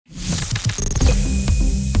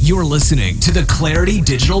You're listening to the Clarity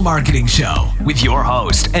Digital Marketing Show with your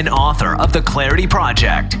host and author of The Clarity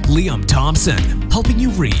Project, Liam Thompson, helping you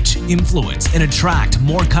reach, influence, and attract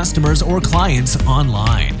more customers or clients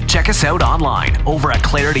online. Check us out online over at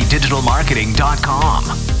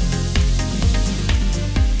claritydigitalmarketing.com.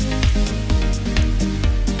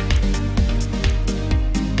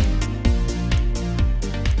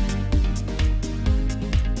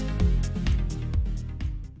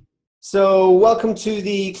 So welcome to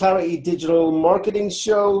the Clarity Digital Marketing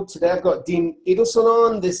Show. Today I've got Dean Eldelson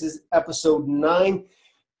on. This is episode 9.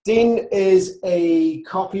 Dean is a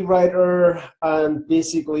copywriter and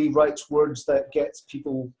basically writes words that gets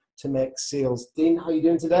people to make sales. Dean, how are you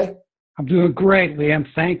doing today? I'm doing great, Liam.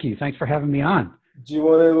 Thank you. Thanks for having me on. Do you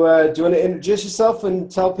want to introduce yourself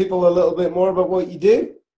and tell people a little bit more about what you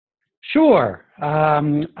do? Sure.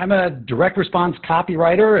 I'm a direct response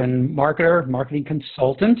copywriter and marketing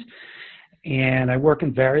consultant, and I work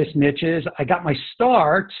in various niches. I got my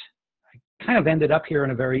start, I kind of ended up here in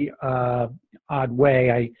a very odd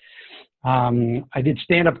way. I did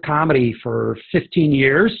stand-up comedy for 15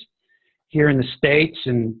 years here in the States,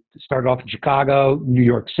 and started off in Chicago, New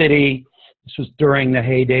York City. This was during the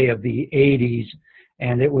heyday of the 80s,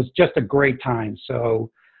 and it was just a great time. So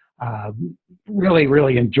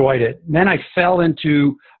really enjoyed it. And then I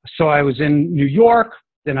I was in New York,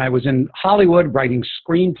 then I was in Hollywood writing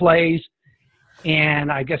screenplays,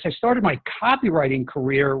 and I guess I started my copywriting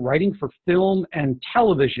career writing for film and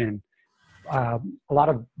television. A lot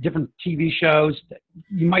of different TV shows that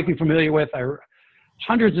you might be familiar with.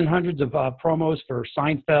 Hundreds and hundreds of promos for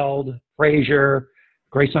Seinfeld, Frasier,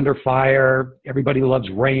 Grace Under Fire, Everybody Loves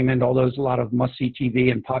Raymond, a lot of must-see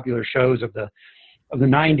TV and popular shows of the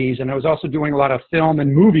 90s. And I was also doing a lot of film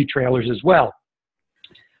and movie trailers as well.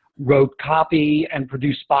 Wrote copy and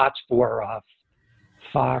produced spots for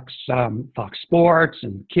Fox Sports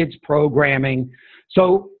and kids programming.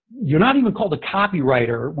 So you're not even called a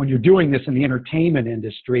copywriter when you're doing this in the entertainment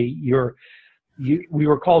industry. We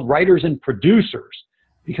were called writers and producers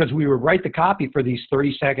because we would write the copy for these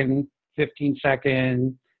 30-second,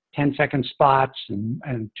 15-second, 10-second spots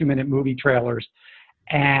and 2-minute movie trailers.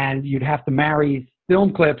 And you'd have to marry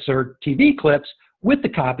film clips or TV clips with the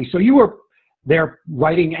copy. So you were there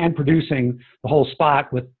writing and producing the whole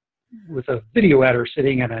spot with a video editor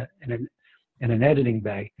sitting in an editing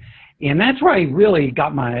bay. And that's where I really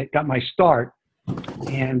got my start.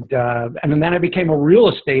 And then I became a real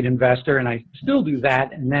estate investor, and I still do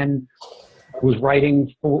that. And then I was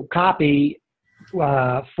writing for copy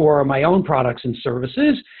for my own products and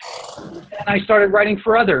services. And I started writing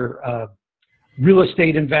for other real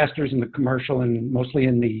estate investors in the commercial and mostly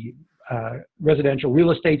in the residential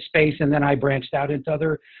real estate space. And then I branched out into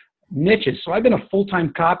other niches. So I've been a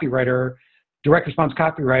full-time copywriter, direct response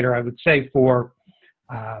copywriter, I would say, for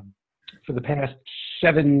the past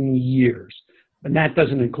 7 years. And that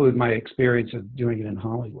doesn't include my experience of doing it in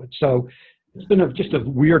Hollywood. So it's been just a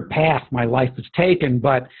weird path my life has taken,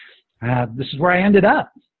 but this is where I ended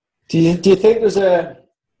up. Do you think there's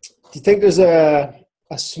a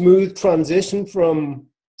smooth transition from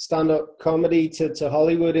stand-up comedy to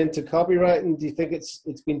Hollywood into copywriting? Do you think it's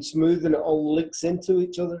been smooth and it all links into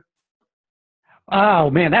each other? Oh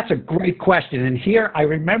man, that's a great question. And here I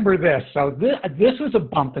remember this. So this was a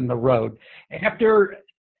bump in the road. After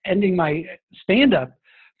ending my stand-up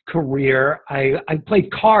career, I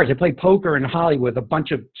played cards. I played poker in Hollywood, a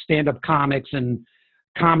bunch of stand-up comics and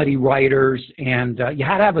comedy writers. And you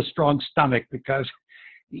had to have a strong stomach because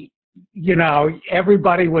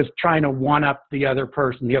everybody was trying to one-up the other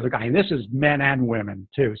person, the other guy. And this is men and women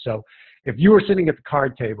too. So if you were sitting at the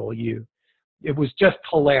card table, it was just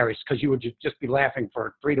hilarious because you would just be laughing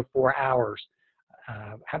for 3 to 4 hours,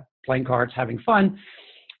 playing cards, having fun.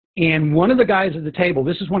 And one of the guys at the table,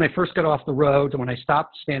 this is when I first got off the road and when I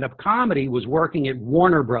stopped stand-up comedy, was working at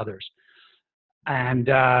Warner Brothers. And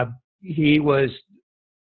he was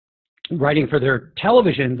writing for their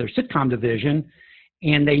television, their sitcom division,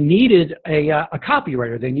 and they needed a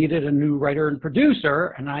copywriter. They needed a new writer and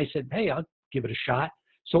producer. And I said, hey, I'll give it a shot.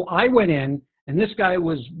 So I went in, and this guy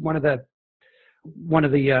was one of the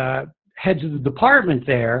heads of the department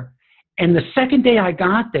there. And the second day I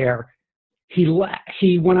got there, he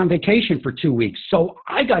went on vacation for 2 weeks. So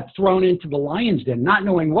I got thrown into the lion's den, not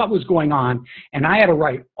knowing what was going on. And I had to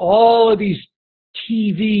write all of these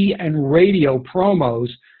TV and radio promos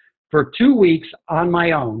for 2 weeks on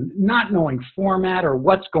my own, not knowing format or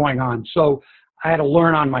what's going on. So I had to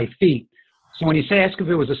learn on my feet. So when you ask if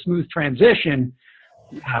it was a smooth transition,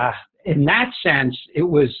 in that sense, it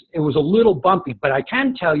was a little bumpy. But I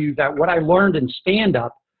can tell you that what I learned in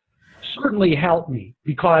stand-up certainly helped me,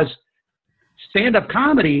 because stand-up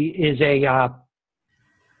comedy is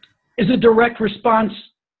a direct response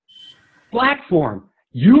platform.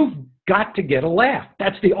 You've got to get a laugh.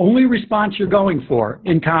 That's the only response you're going for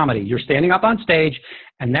in comedy. You're standing up on stage,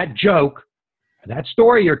 and that joke, that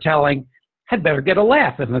story you're telling, had better get a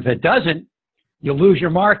laugh. And if it doesn't, you lose your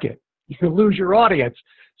market. You lose your audience.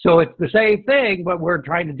 So it's the same thing, what we're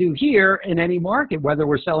trying to do here in any market, whether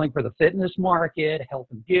we're selling for the fitness market, health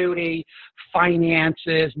and beauty,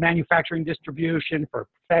 finances, manufacturing, distribution, for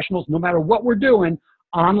professionals, no matter what we're doing,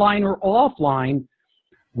 online or offline,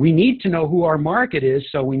 we need to know who our market is.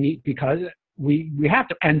 So because we have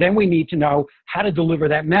to, and then we need to know how to deliver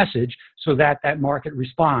that message so that that market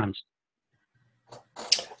responds.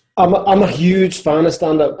 I'm a huge fan of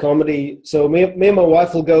stand-up comedy. So me and my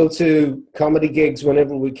wife will go to comedy gigs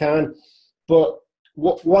whenever we can. But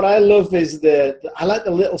what I love is I like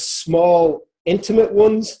the little small intimate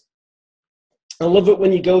ones. I love it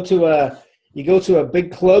when you go to a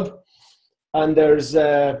big club and there's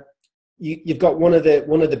you've got one of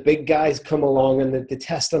the big guys come along and they're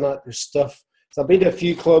testing out their stuff. So I've been to a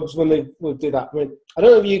few clubs when they will do that. I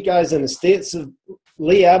don't know if you guys in the States have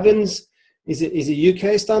Lee Evans. He's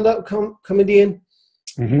a UK stand-up comedian.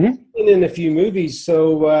 Mm-hmm. Been in a few movies,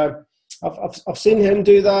 so I've seen him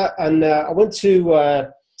do that. And I went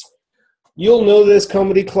to you'll know this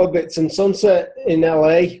comedy club. It's in Sunset in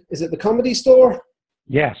LA. Is it the Comedy Store?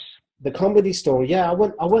 Yes, the Comedy Store. Yeah, I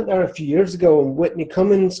went there a few years ago, and Whitney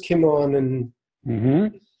Cummings came on, and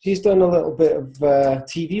mm-hmm. she's done a little bit of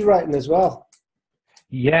TV writing as well.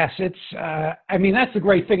 Yes, it's, I mean, that's the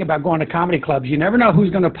great thing about going to comedy clubs. You never know who's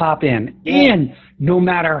going to pop in. Yeah. And no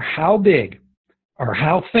matter how big or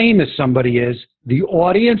how famous somebody is, the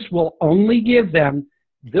audience will only give them,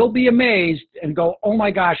 they'll be amazed and go, oh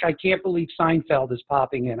my gosh, I can't believe Seinfeld is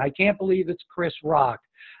popping in. I can't believe it's Chris Rock.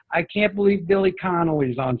 I can't believe Billy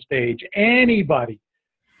Connolly's on stage. Anybody.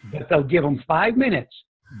 But they'll give them 5 minutes.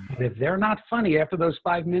 But if they're not funny after those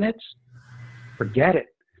 5 minutes, forget it.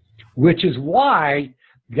 Which is why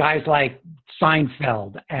guys like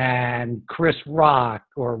Seinfeld and Chris Rock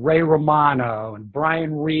or Ray Romano and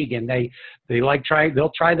Brian Regan, they'll try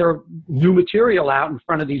their new material out in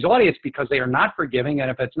front of these audience because they are not forgiving, and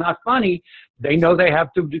if it's not funny, they know they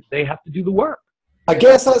have to do the work. I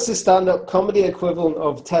guess that's the stand-up comedy equivalent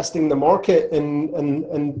of testing the market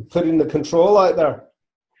and putting the control out there.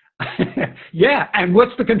 Yeah, and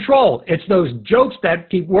what's the control? It's those jokes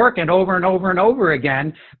that keep working over and over and over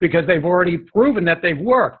again because they've already proven that they've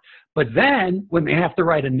worked. But then when they have to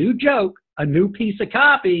write a new joke, a new piece of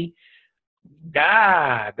copy,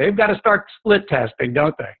 they've got to start split testing,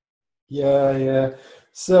 don't they? Yeah.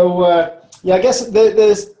 So, I guess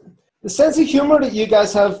the sense of humor that you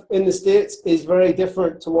guys have in the States is very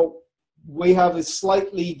different to what we have. Is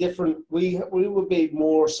slightly different. We would be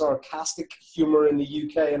more sarcastic humor in the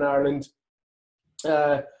UK and Ireland.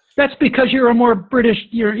 That's because you're a more British.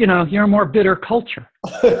 You're a more bitter culture.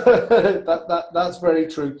 That's very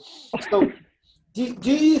true. So,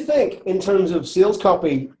 do you think, in terms of sales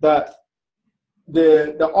copy, that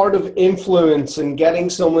the art of influence and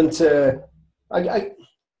getting someone to,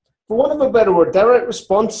 for want of a better word, direct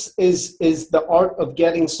response is the art of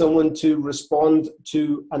getting someone to respond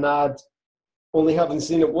to an ad only having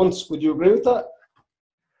seen it once? Would you agree with that?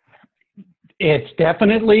 It's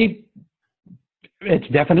definitely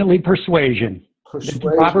persuasion.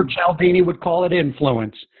 Robert Cialdini would call it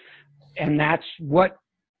influence. And that's what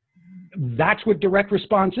direct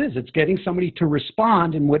response is. It's getting somebody to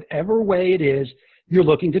respond in whatever way it is you're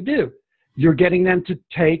looking to do. You're getting them to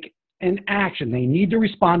take an action. They need to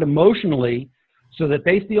respond emotionally so that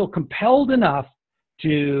they feel compelled enough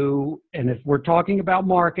to, and if we're talking about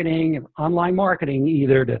marketing, online marketing,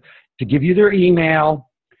 either to give you their email,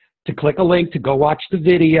 to click a link to go watch the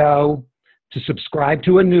video, to subscribe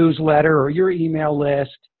to a newsletter or your email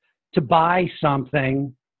list, to buy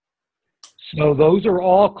something. So those are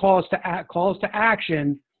all calls to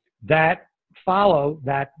action that follow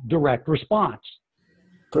that direct response.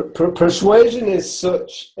 Persuasion is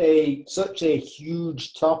such a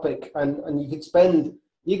huge topic, and you could spend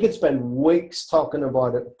weeks talking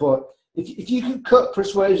about it. But if you could cut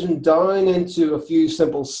persuasion down into a few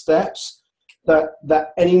simple steps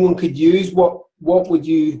that anyone could use, what would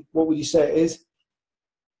you say it is?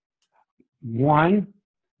 One,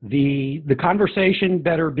 the conversation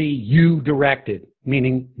better be you directed,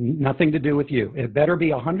 meaning nothing to do with you. It better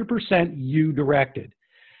be 100% you directed.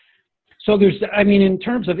 So in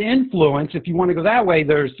terms of influence, if you want to go that way,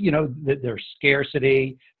 there's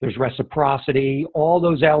scarcity, there's reciprocity, all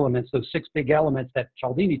those elements, those 6 big elements that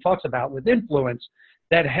Cialdini talks about with influence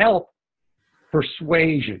that help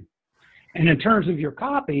persuasion. And in terms of your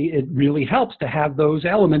copy, it really helps to have those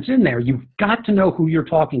elements in there. You've got to know who you're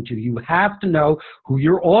talking to. You have to know who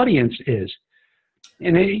your audience is.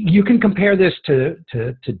 And you can compare this to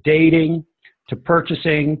dating, to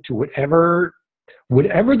purchasing, to whatever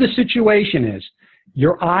the situation is.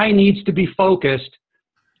 Your eye needs to be focused,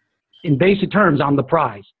 in basic terms, on the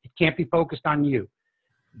prize. It can't be focused on you.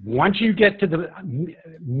 Once you get to the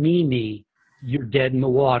me, you're dead in the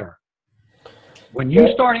water. When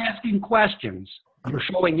you start asking questions, you're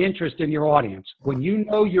showing interest in your audience. When you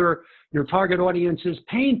know your target audience's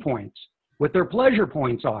pain points, what their pleasure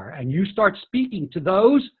points are, and you start speaking to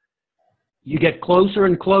those, you get closer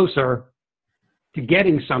and closer to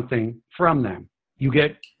getting something from them.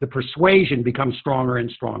 The persuasion becomes stronger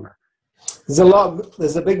and stronger.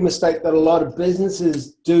 There's a big mistake that a lot of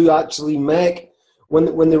businesses do actually make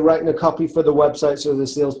when they're writing a copy for the websites or the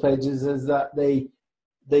sales pages, is that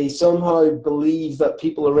they somehow believe that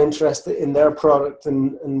people are interested in their product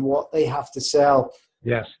and what they have to sell.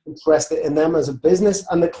 Yes. Interested in them as a business.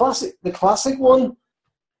 And the classic one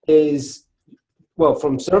is, well,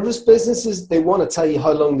 from service businesses, they want to tell you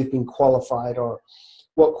how long they've been qualified or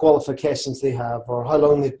what qualifications they have or how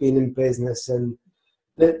long they've been in business. And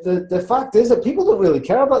the fact is that people don't really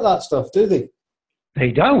care about that stuff, do they?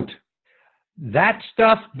 They don't. That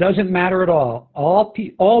stuff doesn't matter at all. All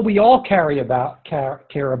we all care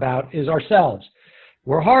about is ourselves.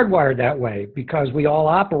 We're hardwired that way because we all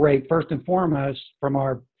operate first and foremost from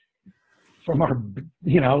our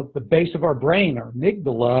the base of our brain, our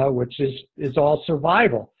amygdala, which is all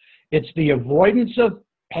survival. It's the avoidance of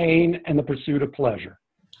pain and the pursuit of pleasure.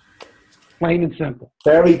 Plain and simple.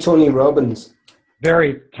 Very Tony Robbins.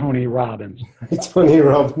 Very Tony Robbins. Tony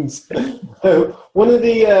Robbins. One of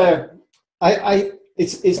the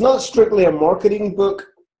it's not strictly a marketing book,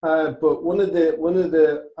 but one of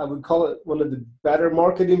the I would call it one of the better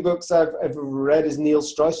marketing books I've ever read is Neil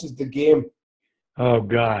Strauss's The Game. Oh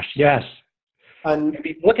gosh, yes. And I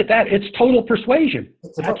mean, look at that. It's total persuasion.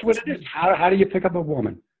 That's what it is. How do you pick up a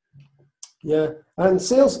woman? Yeah, and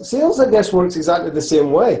sales I guess works exactly the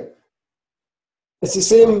same way. It's the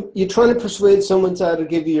same. You're trying to persuade someone to either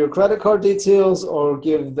give you your credit card details or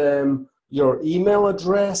give them your email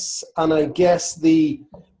address, and I guess the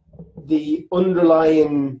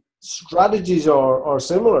underlying strategies are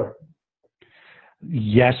similar.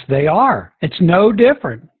 Yes, they are. It's no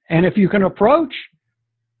different. And if you can approach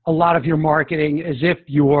a lot of your marketing as if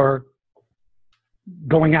you're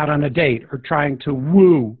going out on a date or trying to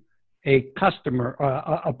woo a customer,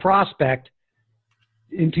 a prospect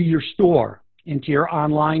into your store, into your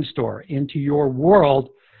online store, into your world,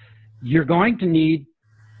 you're going to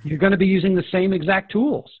be using the same exact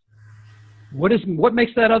tools. What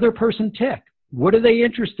makes that other person tick? What are they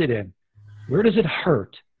interested in? Where does it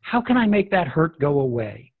hurt? How can I make that hurt go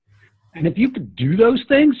away? And if you could do those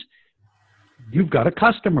things, you've got a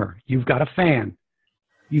customer, you've got a fan,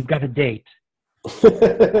 you've got a date.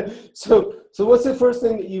 So what's the first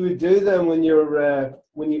thing that you would do then when you're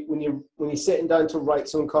sitting down to write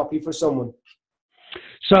some copy for someone?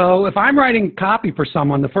 So if I'm writing copy for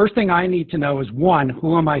someone, the first thing I need to know is, one,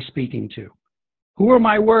 who am I speaking to? Who are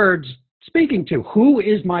my words speaking to? Who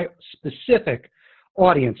is my specific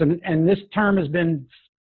audience? And this term has been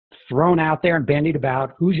thrown out there and bandied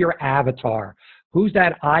about. Who's your avatar? Who's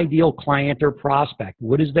that ideal client or prospect?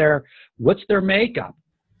 What's their makeup?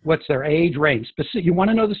 What's their age range? You want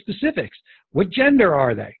to know the specifics. What gender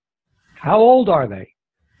are they? How old are they?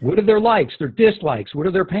 What are their likes, their dislikes? What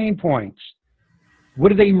are their pain points? What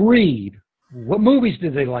do they read? What movies do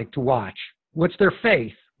they like to watch? What's their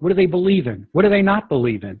faith? What do they believe in? What do they not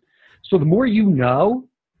believe in? So the more you know,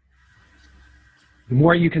 the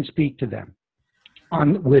more you can speak to them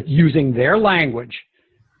with using their language,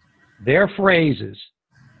 their phrases,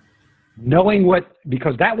 knowing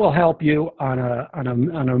because that will help you on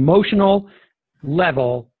an emotional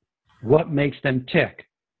level, what makes them tick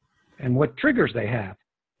and what triggers they have.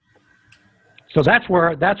 So that's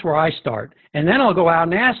where I start. And then I'll go out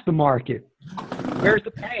and ask the market, where's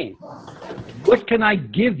the pain? What can I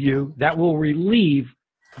give you that will relieve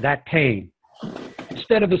that pain?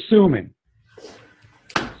 Instead of assuming.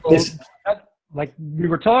 So, like you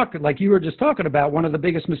were just talking about, one of the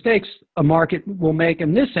biggest mistakes a market will make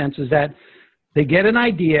in this sense is that they get an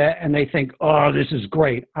idea and they think, oh, this is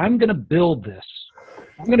great. I'm going to build this.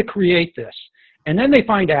 I'm going to create this. And then they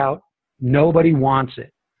find out nobody wants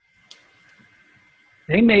it.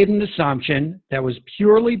 They made an assumption that was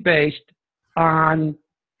purely based on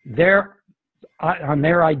their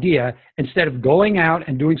idea instead of going out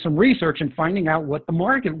and doing some research and finding out what the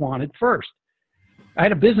market wanted first. I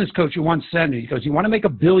had a business coach who once said to me, he goes, you want to make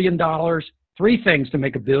 $1 billion, $3 3 things to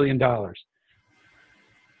make $1 billion.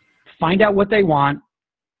 Find out what they want,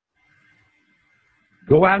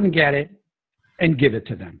 go out and get it, and give it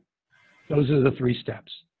to them. Those are the 3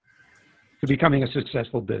 steps to becoming a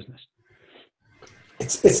successful business.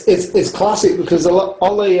 It's classic because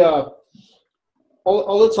all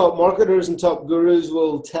the top marketers and top gurus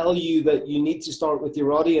will tell you that you need to start with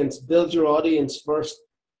your audience, build your audience first,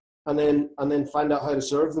 and then find out how to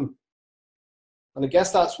serve them. And I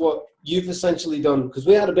guess that's what you've essentially done, because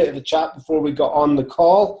we had a bit of a chat before we got on the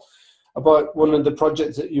call about one of the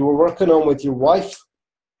projects that you were working on with your wife.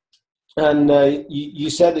 And you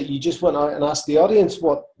said that you just went out and asked the audience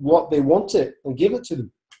what they wanted and give it to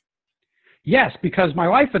them. Yes, because my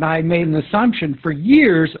wife and I made an assumption for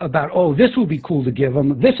years about, oh, this will be cool to give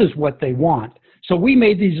them. This is what they want. So we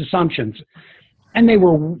made these assumptions, and they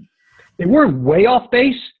weren't way off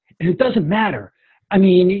base, and it doesn't matter. I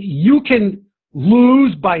mean, you can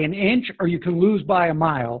lose by an inch or you can lose by a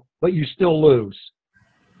mile, but you still lose.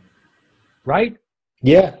 Right?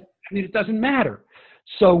 Yeah. I mean, it doesn't matter.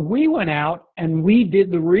 So we went out and we did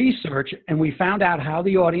the research, and we found out how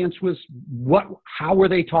the audience was, how were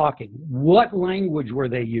they talking? What language were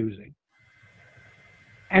they using?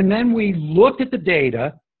 And then we looked at the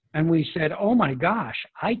data and we said, oh my gosh,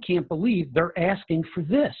 I can't believe they're asking for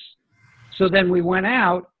this. So then we went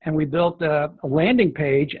out and we built a landing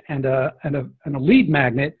page and a lead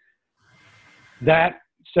magnet that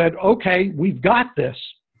said, okay, we've got this.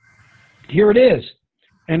 Here it is.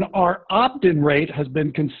 And our opt-in rate has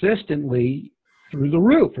been consistently through the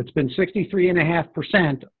roof. It's been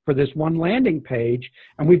 63.5% for this one landing page.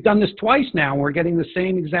 And we've done this twice now. We're getting the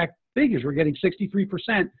same exact figures. We're getting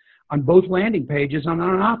 63% on both landing pages on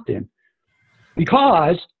an opt-in.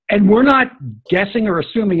 Because, and we're not guessing or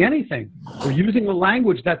assuming anything. We're using the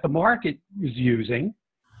language that the market is using,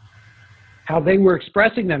 how they were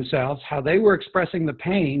expressing themselves, how they were expressing the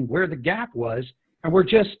pain, where the gap was, and we're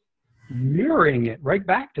just mirroring it right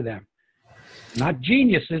back to them. Not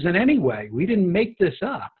geniuses in any way. We didn't make this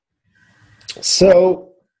up. So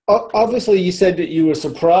obviously you said that you were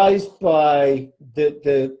surprised by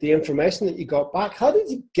the information that you got back. How did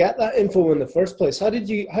you get that info in the first place? How did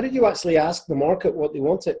you actually ask the market what they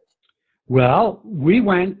wanted? Well,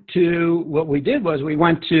 what we did was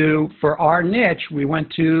for our niche, we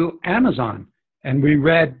went to Amazon and we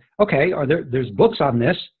read, okay, there's books on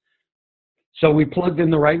this. So we plugged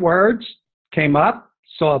in the right words, came up,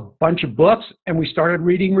 saw a bunch of books, and we started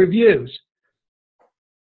reading reviews.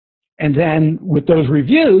 And then with those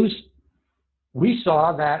reviews, we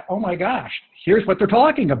saw that, oh my gosh, here's what they're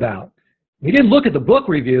talking about. We didn't look at the book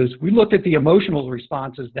reviews. We looked at the emotional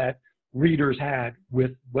responses that readers had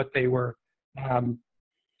with what they were,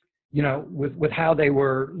 with how they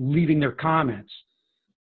were leaving their comments.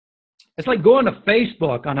 It's like going to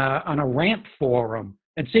Facebook on a rant forum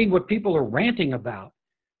and seeing what people are ranting about.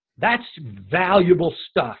 That's valuable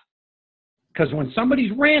stuff. Because when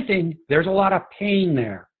somebody's ranting, there's a lot of pain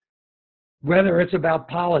there. Whether it's about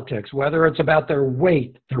politics, whether it's about their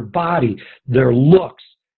weight, their body, their looks,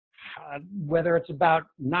 whether it's about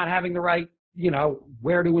not having the right,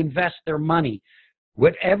 where to invest their money.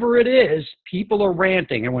 Whatever it is, people are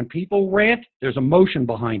ranting. And when people rant, there's emotion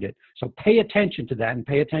behind it. So pay attention to that and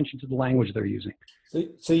pay attention to the language they're using.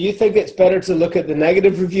 So you think it's better to look at the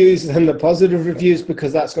negative reviews than the positive reviews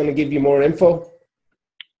because that's going to give you more info?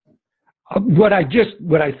 What I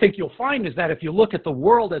think you'll find is that if you look at the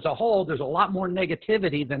world as a whole, there's a lot more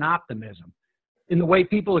negativity than optimism in the way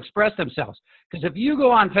people express themselves. Because if you go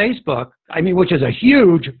on Facebook, which is a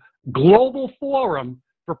huge global forum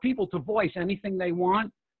for people to voice anything they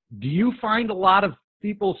want, do you find a lot of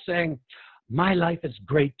people saying, my life is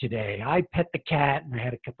great today. I pet the cat and I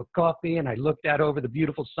had a cup of coffee and I looked out over the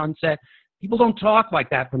beautiful sunset. People don't talk like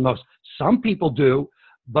that for most. Some people do,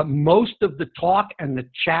 but most of the talk and the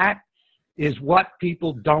chat is what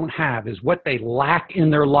people don't have, is what they lack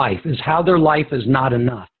in their life, is how their life is not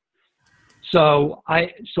enough. So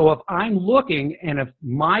if I'm looking and if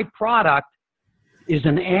my product is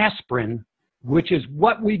an aspirin, which is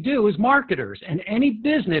what we do as marketers, and any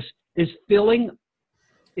business is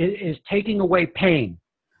taking away pain.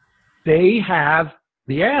 They have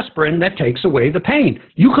the aspirin that takes away the pain.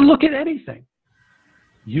 You can look at anything.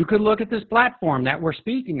 You could look at this platform that we're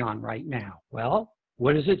speaking on right now. Well,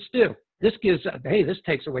 what does it do? This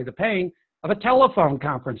takes away the pain of a telephone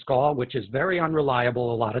conference call, which is very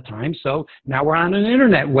unreliable a lot of times. So now we're on an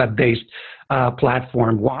internet web-based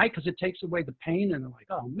platform. Why? Because it takes away the pain, and they're like,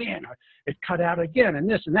 oh man, it cut out again, and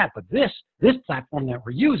this and that. But this platform that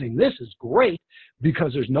we're using, this is great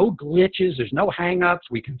because there's no glitches, there's no hang-ups.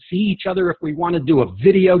 We can see each other if we want to do a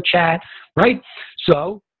video chat, right?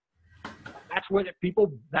 So That's what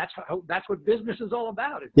people. That's what business is all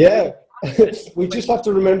about. Yeah, we just have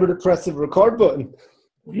to remember to press the record button.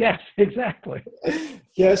 Yes, exactly.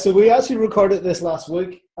 Yeah, so we actually recorded this last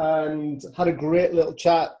week and had a great little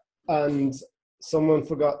chat, and someone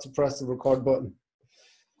forgot to press the record button.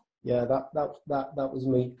 Yeah, that was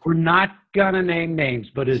me. We're not gonna name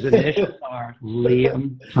names, but his initials are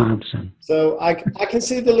Liam Thompson. So I can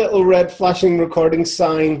see the little red flashing recording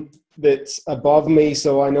sign that's above me,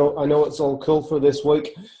 so I know it's all cool for this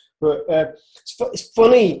week. But it's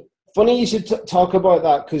funny you should talk about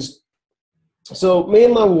that, because so me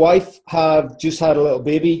and my wife have just had a little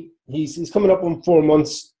baby. He's coming up on 4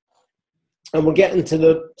 months, and we're getting to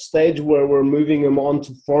the stage where we're moving him on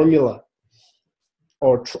to formula,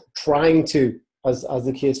 or trying to, as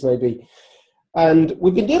the case may be. And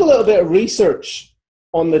we've been doing a little bit of research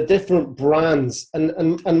on the different brands, and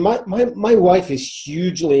my wife is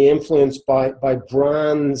hugely influenced by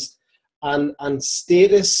brands and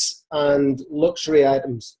status and luxury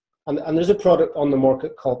items. And there's a product on the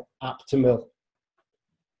market called Aptamil.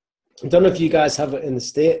 I don't know if you guys have it in the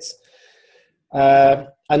States.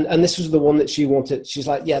 And this was the one that she wanted. She's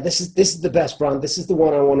like, yeah, this is the best brand. This is the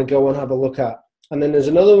one I want to go and have a look at. And then there's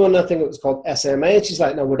another one, I think it was called SMA. And she's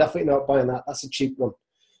like, no, we're definitely not buying that. That's a cheap one.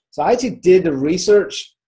 So I actually did the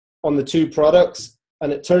research on the two products,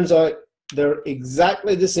 and it turns out they're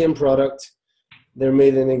exactly the same product. They're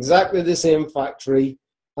made in exactly the same factory,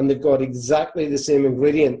 and they've got exactly the same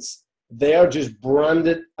ingredients. They are just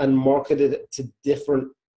branded and marketed to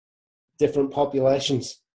different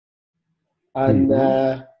populations. And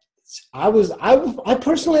I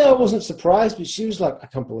personally wasn't surprised, but she was like, I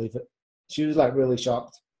can't believe it. She was like really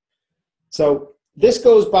shocked. So this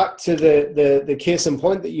goes back to the case in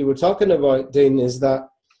point that you were talking about, Dean, is that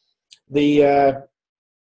the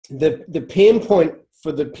pain point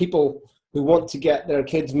for the people who want to get their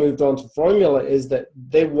kids moved on to formula is that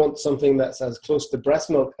they want something that's as close to breast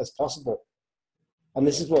milk as possible. And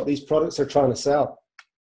this is what these products are trying to sell.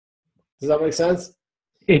 Does that make sense?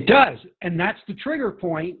 It does. And that's the trigger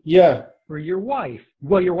point for your wife.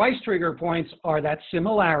 Well, your wife's trigger points are that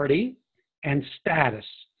similarity and status.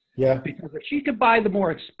 Yeah. Because if she could buy the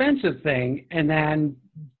more expensive thing, and then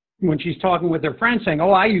when she's talking with her friends saying,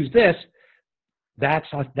 oh, I use this, that's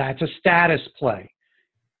a status play.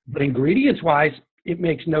 But ingredients-wise, it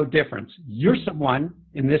makes no difference. You're someone,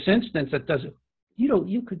 in this instance, that doesn't,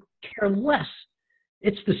 you could care less.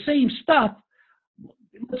 It's the same stuff.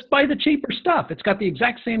 Let's buy the cheaper stuff. It's got the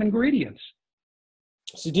exact same ingredients.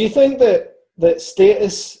 So do you think that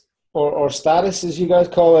status or status, as you guys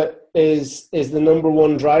call it, is the number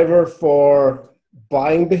one driver for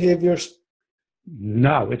buying behaviors?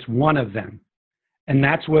 No, it's one of them. And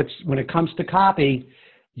that's when it comes to copy,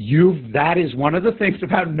 that is one of the things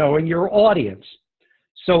about knowing your audience.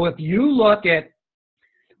 So if you look at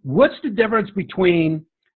what's the difference between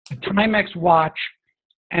a Timex watch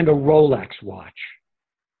and a Rolex watch?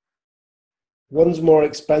 One's more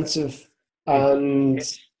expensive, and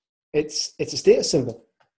it's a status symbol.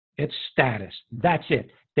 It's status. That's it.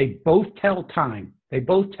 They both tell time. They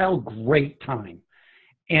both tell great time.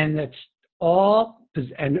 And it's all,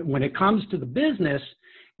 and when it comes to the business,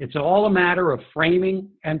 it's all a matter of framing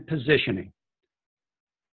and positioning.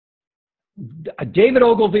 David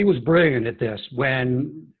Ogilvy was brilliant at this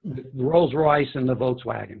when the Rolls-Royce and the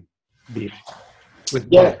Volkswagen deal.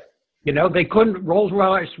 They couldn't,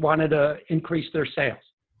 Rolls-Royce wanted to increase their sales.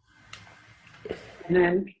 And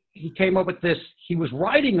then he came up with this. He was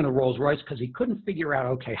riding in a Rolls-Royce because he couldn't figure out,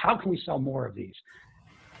 okay, how can we sell more of these?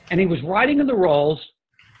 And he was riding in the Rolls,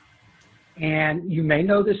 and you may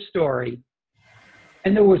know this story,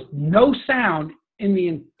 and there was no sound in the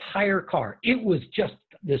entire car. It was just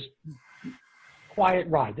this quiet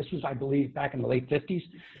ride. This was, I believe, back in the late 50s.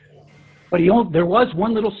 But there was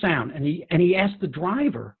one little sound, and he asked the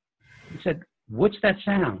driver, he said, what's that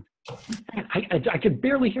sound? I could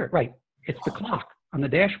barely hear it. Right, it's the clock on the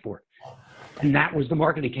dashboard. And that was the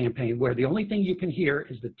marketing campaign, where the only thing you can hear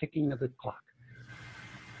is the ticking of the clock.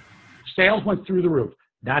 Sales went through the roof.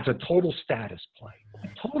 That's a total status play. A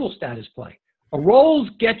total status play. A Rolls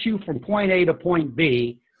gets you from point A to point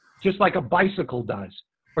B just like a bicycle does,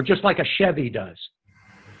 or just like a Chevy does.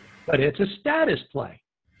 But it's a status play.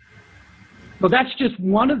 So that's just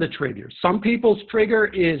one of the triggers. Some people's trigger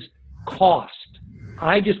is cost.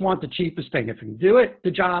 I just want the cheapest thing. If you can do it,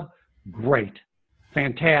 the job, great.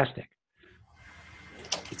 Fantastic.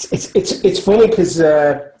 It's funny because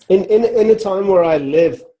in a town where I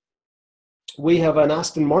live, we have an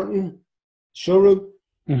Aston Martin showroom.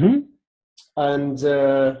 Mm-hmm. And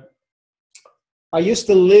I used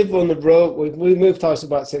to live on the road. We moved house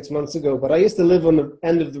about 6 months ago, but I used to live on the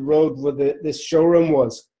end of the road where this showroom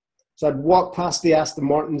was. So I'd walk past the Aston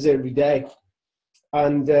Martins every day,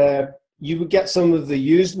 and you would get some of the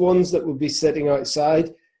used ones that would be sitting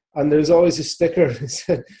outside, and there's always a sticker that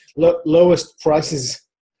said lowest prices.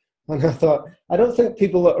 And I thought, I don't think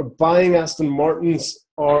people that are buying Aston Martins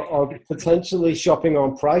are potentially shopping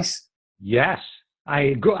on price. Yes,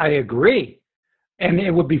 I agree. And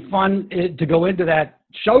it would be fun to go into that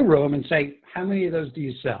showroom and say, how many of those do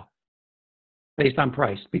you sell based on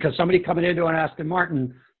price? Because somebody coming into an Aston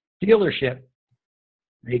Martin dealership,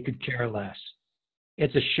 they could care less.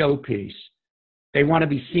 It's a showpiece. They want to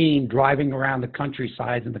be seen driving around the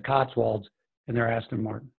countrysides and the Cotswolds in their Aston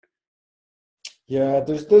Martin. Yeah,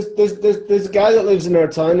 there's a guy that lives in our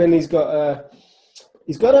town, and he's got a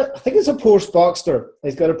I think it's a Porsche Boxster.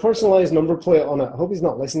 He's got a personalized number plate on it. I hope he's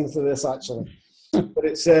not listening to this actually, but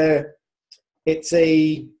it's a.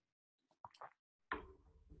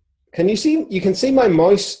 Can you see? You can see my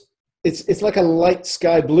mouse. It's like a light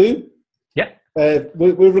sky blue. Yeah.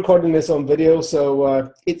 We're recording this on video,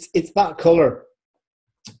 so it's that color,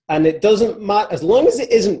 and it doesn't matter as long as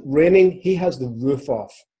it isn't raining. He has the roof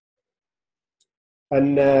off.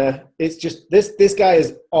 And it's just, this guy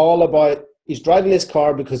is all about, he's driving his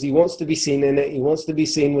car because he wants to be seen in it. He wants to be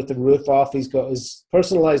seen with the roof off. He's got his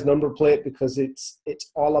personalized number plate because it's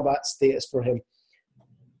all about status for him.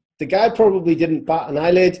 The guy probably didn't bat an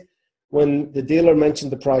eyelid when the dealer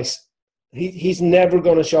mentioned the price. He's never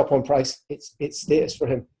going to shop on price. It's status for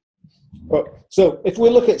him. But, so if we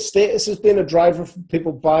look at status as being a driver for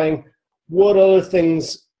people buying, what other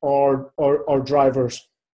things are drivers?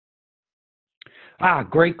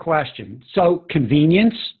 Great question. So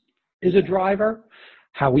convenience is a driver.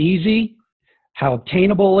 How easy? How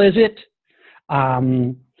obtainable is it?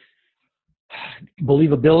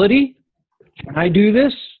 Believability. Can I do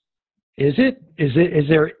this? Is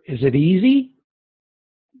it easy?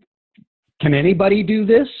 Can anybody do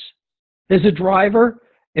this? As a driver,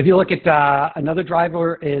 if you look at another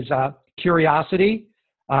driver is curiosity.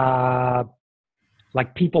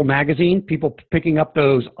 Like People magazine, people picking up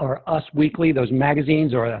those, or Us Weekly, those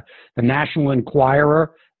magazines, or the National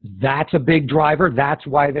Enquirer. That's a big driver. That's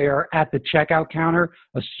why they're at the checkout counter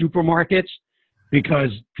of supermarkets, because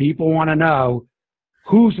people want to know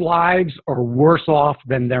whose lives are worse off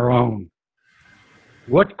than their own.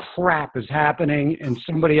 What crap is happening in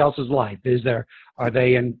somebody else's life? Are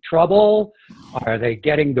they in trouble? Are they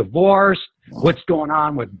getting divorced? What's going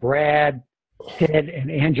on with Brad Pitt and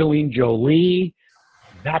Angelina Jolie?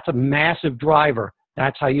 That's a massive driver.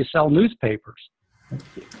 That's how you sell newspapers.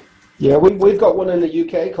 Yeah, we've got one in the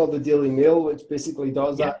UK called the Daily Mail, which basically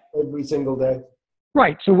does that every single day.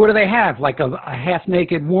 Right. So what do they have? Like a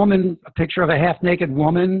half-naked woman, a picture of a half-naked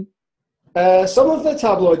woman? Some of the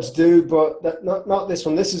tabloids do, but not this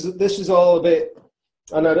one. This is all a bit,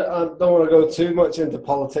 and I don't want to go too much into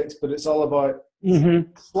politics, but it's all about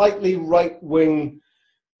slightly right-wing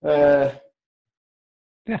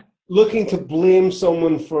looking to blame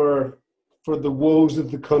someone for the woes of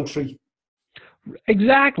the country.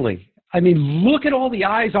 Exactly. I mean, look at all the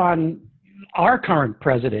eyes on our current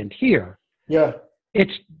president here. Yeah.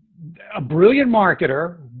 It's a brilliant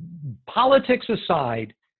marketer. Politics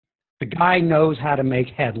aside, the guy knows how to make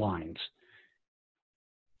headlines.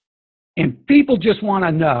 And people just want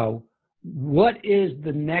to know, what is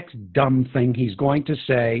the next dumb thing he's going to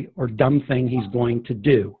say or dumb thing he's going to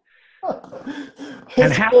do?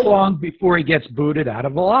 And how long before he gets booted out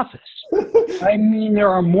of office? I mean, there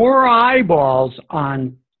are more eyeballs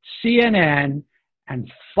on CNN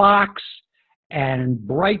and Fox and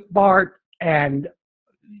Breitbart, and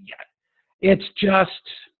it's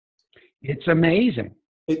amazing.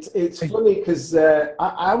 It's funny because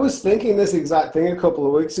I was thinking this exact thing a couple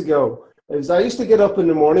of weeks ago. I used to get up in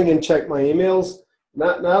the morning and check my emails.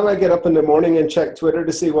 Now I get up in the morning and check Twitter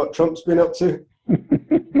to see what Trump's been up to.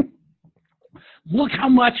 Look how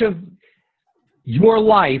much of your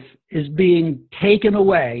life is being taken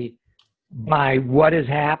away by what is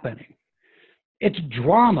happening. It's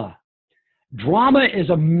drama. Drama is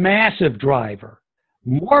a massive driver.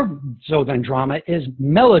 More so than drama is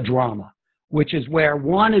melodrama, which is where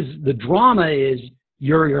the drama is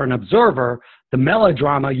you're an observer, the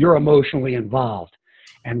melodrama, you're emotionally involved.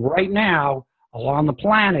 And right now, along the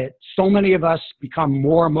planet, so many of us become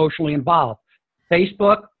more emotionally involved.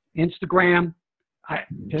 Facebook, Instagram,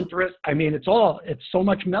 Pinterest, I mean, it's so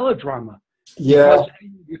much melodrama. Yeah. Because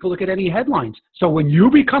you can look at any headlines. So when you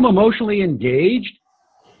become emotionally engaged,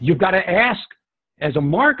 you've got to ask, as a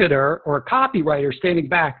marketer or a copywriter standing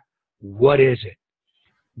back, what is it?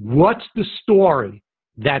 What's the story?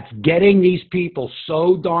 that's getting these people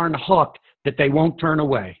so darn hooked that they won't turn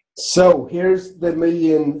away? So here's the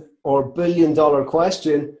 $1,000,000 or $1 billion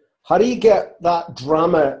question. How do you get that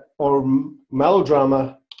drama or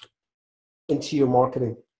melodrama into your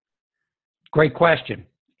marketing? Great question.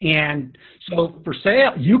 And so for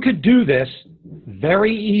sale, you could do this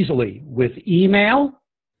very easily with email,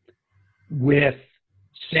 with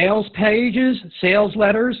sales pages, sales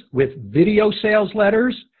letters, with video sales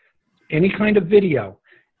letters, any kind of video.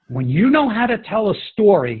 When you know how to tell a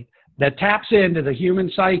story that taps into the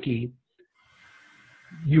human psyche,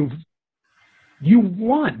 you've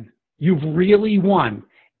won. You've really won.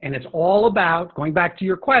 And it's all about, going back to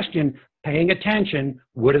your question, paying attention.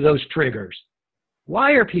 What are those triggers?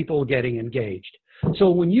 Why are people getting engaged? So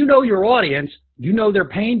when you know your audience, you know their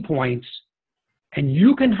pain points, and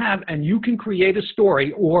you can create a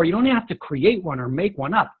story, or you don't have to create one or make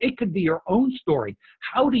one up. It could be your own story.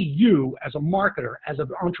 How do you, as a marketer, as an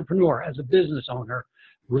entrepreneur, as a business owner,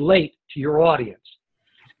 relate to your audience?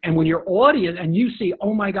 And when your audience, and you see,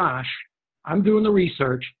 oh my gosh, I'm doing the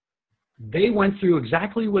research, they went through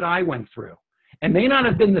exactly what I went through. And may not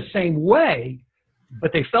have been the same way,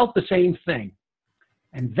 but they felt the same thing.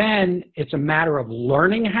 And then it's a matter of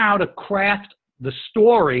learning how to craft the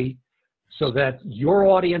story so that your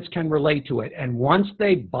audience can relate to it. And once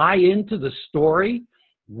they buy into the story,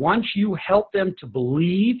 once you help them to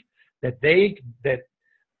believe that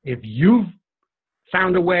if you've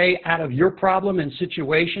found a way out of your problem and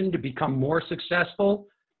situation to become more successful,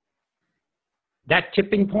 that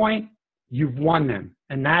tipping point, you've won them.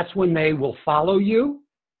 And that's when they will follow you,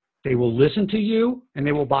 they will listen to you, and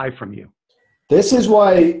they will buy from you. This is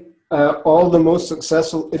why all the most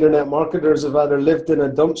successful internet marketers have either lived in a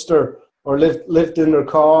dumpster or lived in their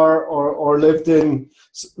car or lived in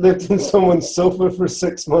someone's sofa for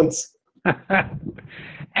 6 months.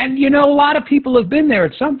 And you know, a lot of people have been there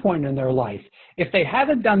at some point in their life. If they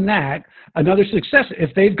haven't done that, another success,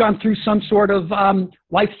 if they've gone through some sort of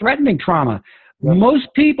life-threatening trauma, yeah. Most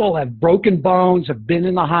people have broken bones, have been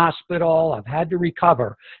in the hospital, have had to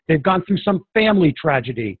recover. They've gone through some family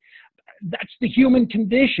tragedy. That's the human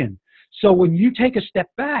condition. So when you take a step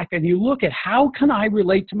back and you look at how can I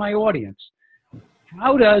relate to my audience?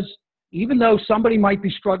 How does, even though somebody might be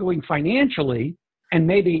struggling financially, and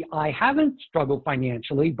maybe I haven't struggled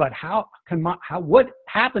financially, but what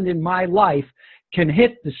happened in my life can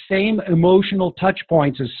hit the same emotional touch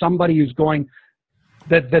points as somebody who's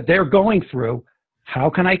that they're going through. How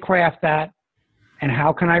can I craft that? And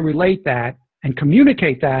how can I relate that and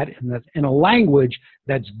communicate that in a language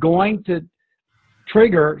that's going to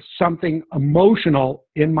trigger something emotional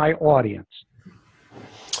in my audience?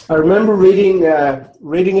 I remember reading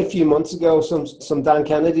a few months ago some Dan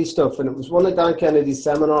Kennedy stuff, and it was one of Dan Kennedy's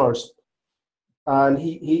seminars. And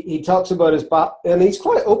he talks about and he's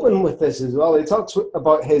quite open with this as well. He talks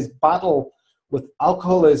about his battle with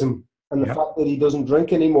alcoholism and the fact that he doesn't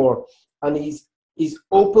drink anymore. And he's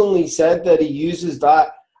openly said that he uses that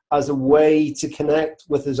as a way to connect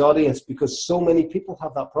with his audience because so many people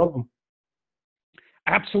have that problem.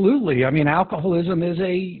 Absolutely. I mean, alcoholism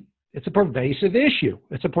it's a pervasive issue.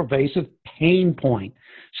 It's a pervasive pain point.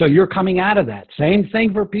 So you're coming out of that. Same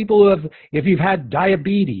thing for people if you've had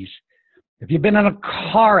diabetes, if you've been in a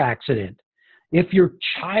car accident, if your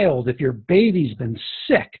baby's been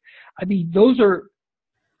sick. I mean, those are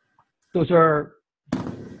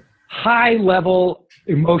high level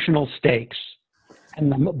emotional stakes.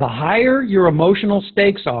 And the higher your emotional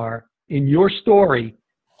stakes are in your story,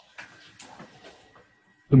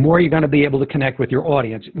 the more you're going to be able to connect with your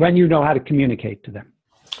audience when you know how to communicate to them.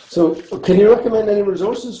 So can you recommend any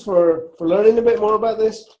resources for learning a bit more about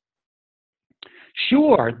this?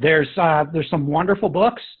 Sure. There's some wonderful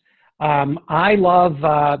books. I love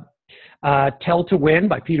Tell to Win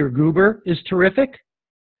by Peter Guber is terrific.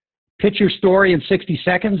 Pitch Your Story in 60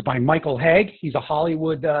 Seconds by Michael Haig. He's a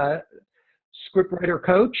Hollywood scriptwriter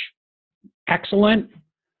coach. Excellent.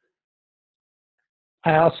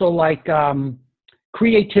 I also like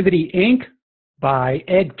Creativity Inc. by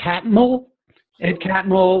Ed Catmull. Ed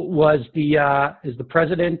Catmull is the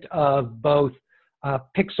president of both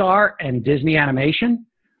Pixar and Disney Animation.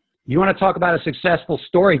 You want to talk about a successful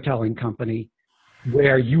storytelling company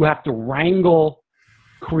where you have to wrangle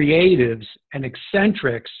creatives and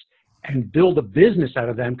eccentrics and build a business out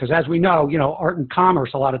of them, because as we know, art and commerce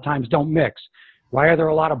a lot of times don't mix. Why are there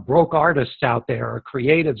a lot of broke artists out there, or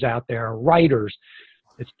creatives out there, or writers?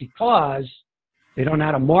 It's because they don't know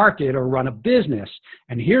how to market or run a business.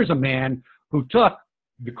 And here's a man who took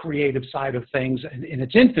the creative side of things in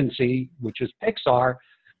its infancy, which is Pixar,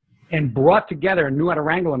 and brought together and knew how to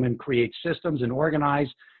wrangle them and create systems and organize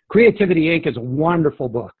Creativity Inc. is a wonderful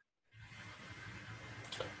book.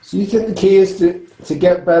 So you think the key is to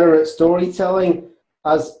get better at storytelling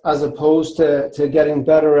as opposed to getting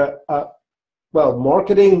better at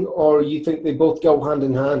marketing, or you think they both go hand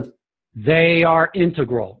in hand? They are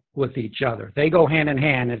integral with each other. They go hand in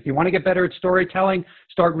hand. If you want to get better at storytelling,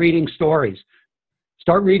 start reading stories.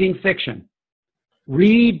 Start reading fiction.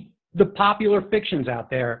 Read the popular fictions out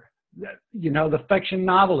there, the fiction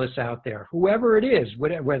novelists out there, whoever it is,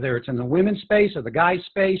 whether it's in the women's space or the guy's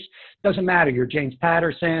space, doesn't matter. Your James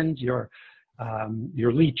Pattersons, your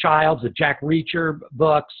Lee Childs, the Jack Reacher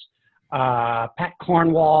books, Pat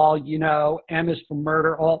Cornwall, M is for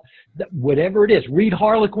Murder, whatever it is. Read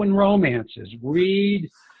Harlequin romances. Read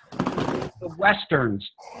the Westerns.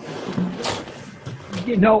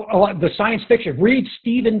 The science fiction. Read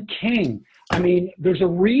Stephen King. I mean, there's a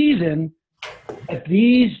reason that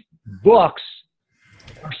these books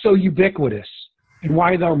are so ubiquitous and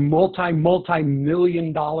why they're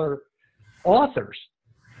multi-million-dollar authors.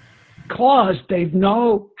 Because they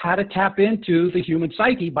know how to tap into the human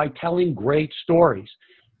psyche by telling great stories.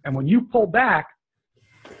 And when you pull back,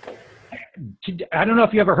 I don't know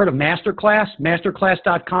if you ever heard of Masterclass,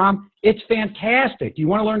 masterclass.com. It's fantastic. You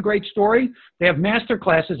want to learn great story? They have master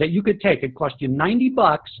classes that you could take. It costs you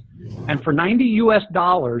 $90, and for $90 US,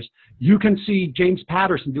 you can see James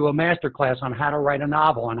Patterson do a master class on how to write a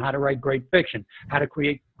novel, on how to write great fiction, how to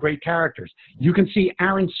create great characters. You can see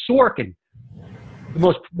Aaron Sorkin,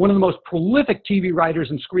 one of the most prolific TV writers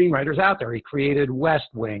and screenwriters out there. He created West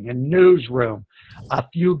Wing and Newsroom, A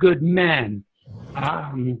Few Good Men,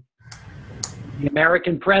 The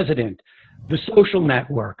American President, The Social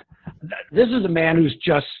Network. This is a man who's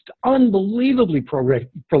just unbelievably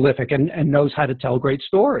prolific and knows how to tell a great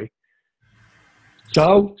story.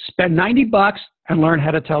 So spend $90 and learn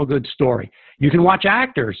how to tell a good story. You can watch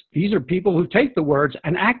actors. These are people who take the words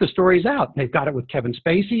and act the stories out. They've got it with Kevin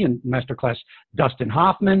Spacey and Masterclass Dustin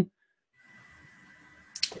Hoffman.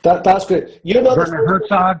 That's great. You're not Werner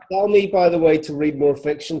Herzog. Tell me, by the way, to read more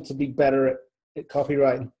fiction to be better at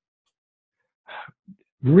copywriting.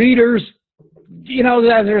 Readers,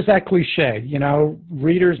 there's that cliche,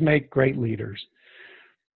 readers make great leaders.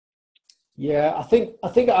 Yeah, I think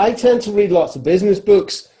I tend to read lots of business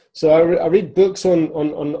books. So I read books on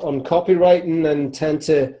copywriting and tend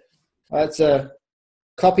to, that's a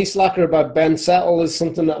Copy Slacker by Ben Settle is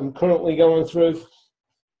something that I'm currently going through.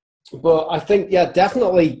 But I think,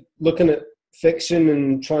 definitely looking at fiction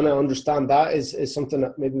and trying to understand that is something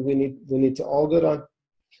that maybe we need to all go on.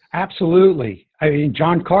 Absolutely. I mean,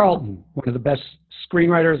 John Carlton, one of the best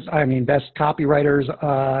screenwriters, best copywriters,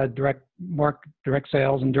 direct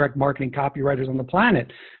sales and direct marketing copywriters on the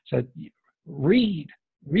planet, said, read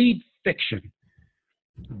fiction.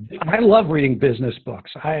 I love reading business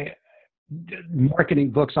books.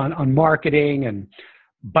 Marketing books on marketing and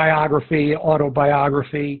biography,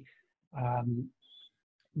 autobiography.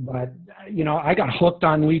 But, I got hooked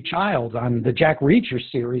on Lee Child, on the Jack Reacher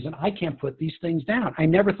series, and I can't put these things down. I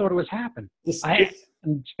never thought it was happening. It's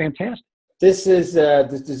fantastic. This is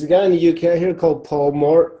there's a guy in the UK here called Paul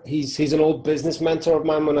Moore. He's an old business mentor of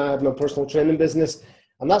mine when I had my personal training business.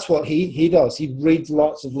 And that's what he does. He reads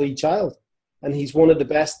lots of Lee Child. And he's one of the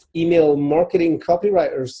best email marketing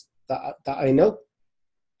copywriters that I know.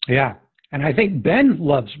 Yeah. And I think Ben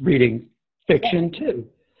loves reading fiction too.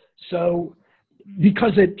 So,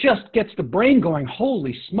 because it just gets the brain going,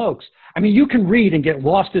 holy smokes. I mean, you can read and get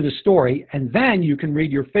lost in a story, and then you can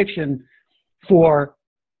read your fiction for,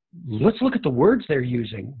 let's look at the words they're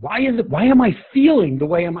using. Why am I feeling the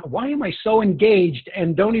way why am I so engaged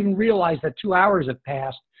and don't even realize that 2 hours have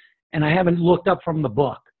passed and I haven't looked up from the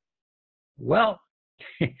book? Well,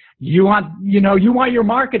 you want your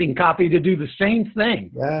marketing copy to do the same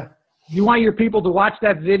thing. Yeah. You want your people to watch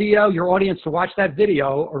that video, your audience to watch that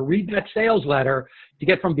video or read that sales letter to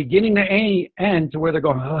get from beginning to end to where they're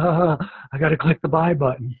going, I got to click the buy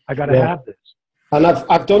button. I got to have this. And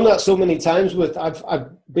I've done that so many times I've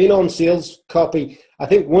been on sales copy. I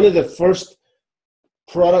think one of the first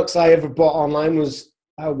products I ever bought online was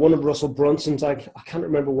one of Russell Brunson's. I can't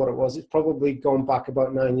remember what it was. It's probably gone back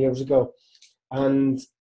about 9 years ago. And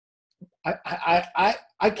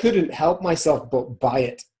I couldn't help myself but buy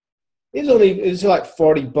it. It was like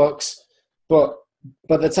 $40, but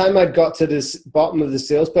by the time I got to this bottom of the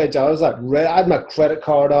sales page, I was like, I had my credit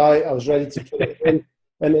card out. I was ready to put it in,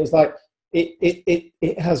 and it was like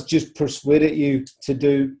it has just persuaded you to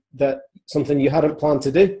do something you hadn't planned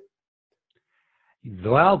to do.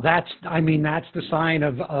 Well, that's the sign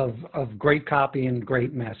of great copy and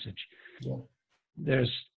great message. Yeah.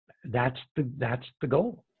 That's the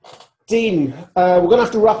goal. Dean, we're going to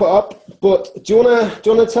have to wrap it up. But do you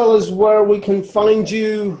wanna tell us where we can find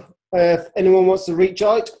you if anyone wants to reach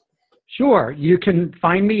out? Sure. You can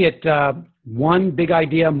find me at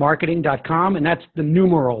onebigIdeamarketing.com, and that's the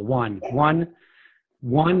numeral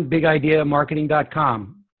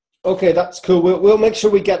onebigIdeamarketing.com. Okay, that's cool. We'll make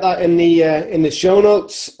sure we get that in the show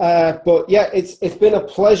notes. But yeah, it's been a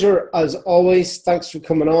pleasure as always. Thanks for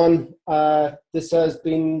coming on. This has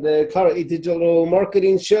been the Clarity Digital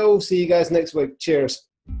Marketing Show. See you guys next week. Cheers.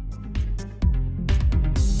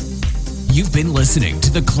 You've been listening to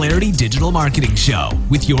the Clarity Digital Marketing Show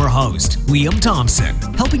with your host, Liam Thompson,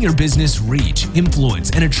 helping your business reach,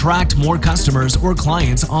 influence, and attract more customers or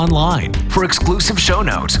clients online. For exclusive show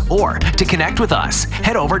notes or to connect with us,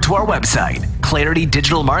 head over to our website,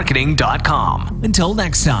 claritydigitalmarketing.com. Until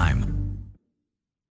next time.